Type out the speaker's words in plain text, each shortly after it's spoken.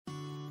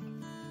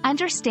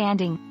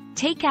Understanding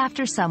Take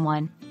After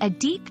Someone, a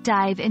deep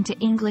dive into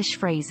English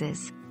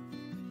phrases.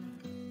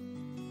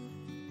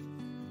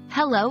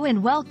 Hello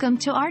and welcome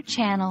to our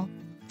channel.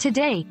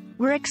 Today,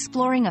 we're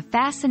exploring a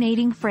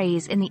fascinating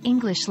phrase in the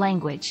English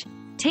language,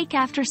 take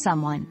after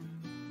someone.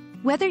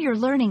 Whether you're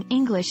learning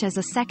English as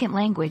a second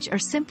language or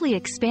simply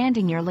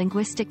expanding your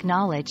linguistic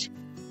knowledge,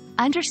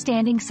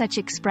 understanding such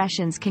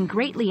expressions can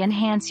greatly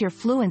enhance your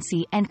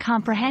fluency and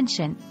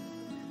comprehension.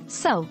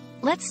 So,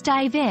 let's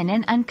dive in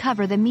and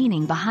uncover the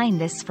meaning behind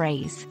this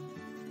phrase.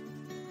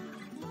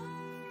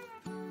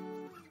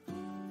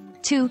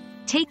 To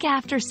take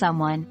after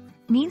someone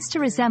means to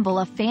resemble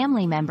a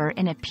family member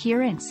in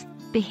appearance,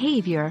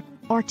 behavior,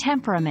 or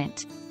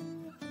temperament.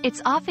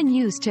 It's often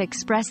used to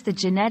express the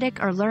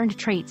genetic or learned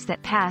traits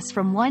that pass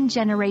from one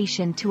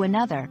generation to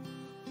another.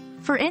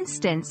 For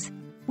instance,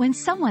 when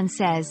someone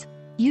says,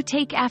 "You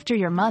take after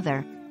your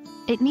mother,"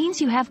 it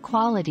means you have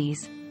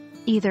qualities,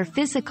 either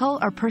physical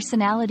or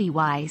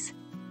personality-wise,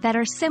 that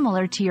are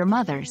similar to your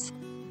mother's.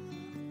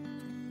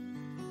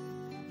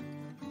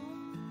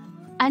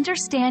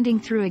 Understanding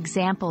through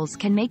examples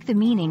can make the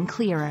meaning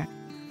clearer.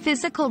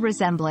 Physical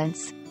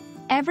resemblance.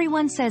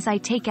 Everyone says I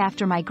take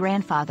after my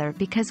grandfather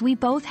because we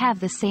both have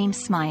the same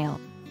smile.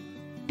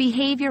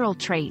 Behavioral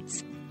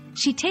traits.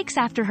 She takes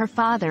after her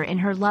father in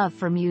her love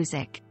for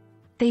music.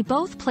 They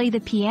both play the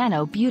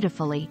piano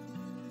beautifully.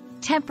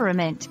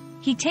 Temperament.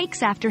 He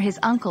takes after his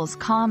uncle's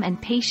calm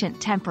and patient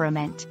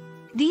temperament.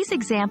 These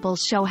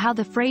examples show how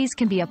the phrase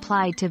can be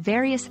applied to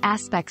various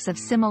aspects of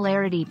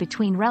similarity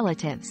between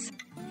relatives.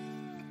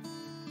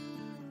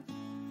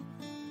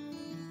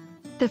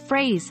 The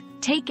phrase,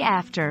 take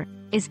after,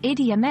 is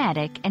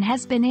idiomatic and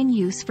has been in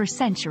use for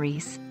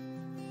centuries.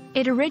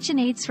 It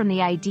originates from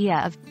the idea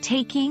of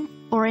taking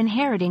or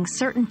inheriting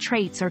certain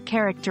traits or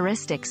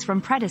characteristics from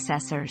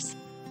predecessors.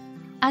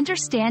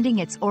 Understanding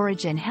its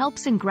origin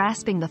helps in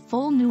grasping the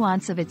full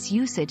nuance of its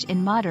usage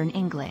in modern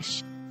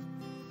English.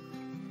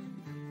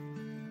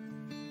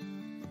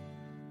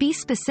 Be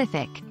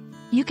specific.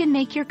 You can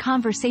make your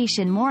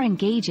conversation more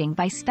engaging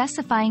by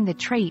specifying the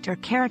trait or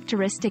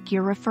characteristic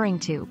you're referring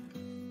to.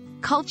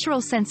 Cultural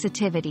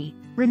sensitivity.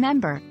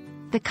 Remember,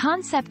 the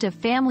concept of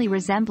family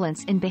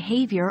resemblance in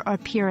behavior or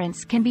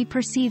appearance can be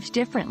perceived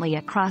differently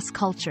across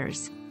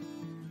cultures.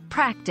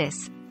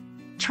 Practice.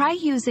 Try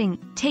using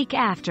take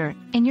after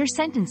in your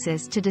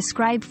sentences to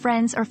describe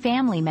friends or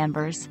family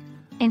members,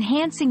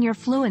 enhancing your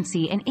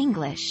fluency in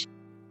English.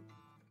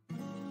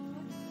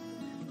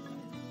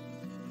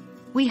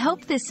 We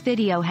hope this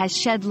video has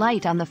shed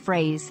light on the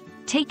phrase,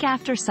 take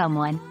after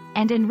someone,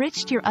 and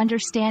enriched your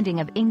understanding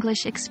of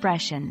English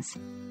expressions.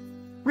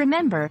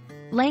 Remember,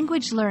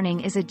 language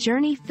learning is a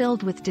journey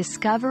filled with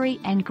discovery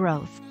and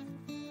growth.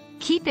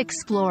 Keep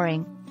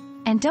exploring,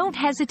 and don't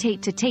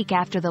hesitate to take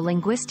after the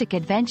linguistic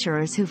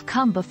adventurers who've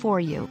come before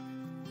you.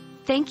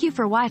 Thank you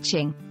for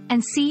watching,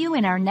 and see you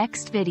in our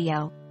next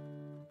video.